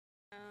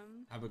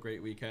Have a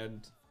great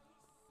weekend.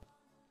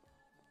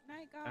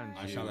 Night, guys.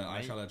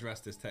 I shall address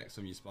this text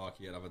from you,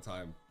 Sparky, another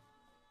time.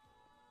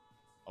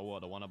 Oh,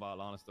 what? The one about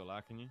Lana still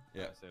liking you?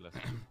 Yeah. Say less.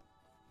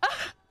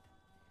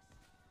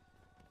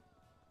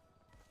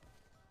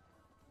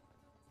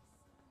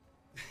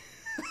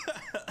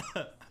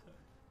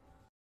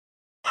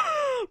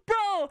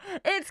 Bro,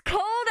 it's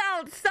cold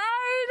outside.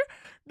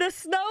 The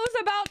snow's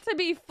about to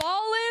be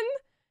falling.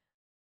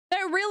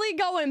 They're really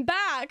going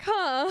back,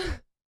 huh?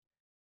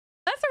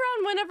 That's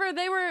around whenever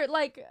they were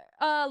like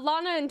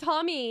Lana and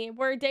Tommy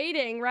were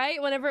dating,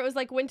 right? Whenever it was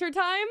like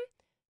wintertime.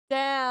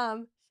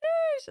 Damn.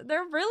 Sheesh.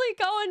 They're really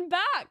going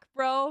back,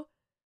 bro.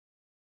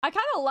 I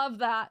kind of love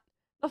that.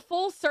 The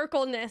full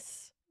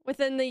circleness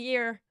within the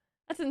year.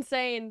 That's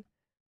insane.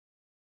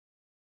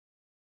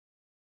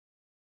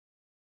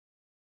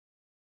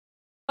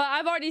 But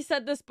I've already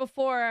said this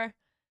before.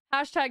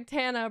 Hashtag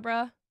Tana,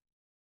 bruh.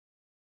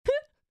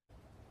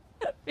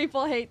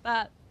 People hate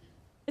that.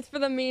 It's for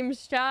the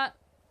memes, chat.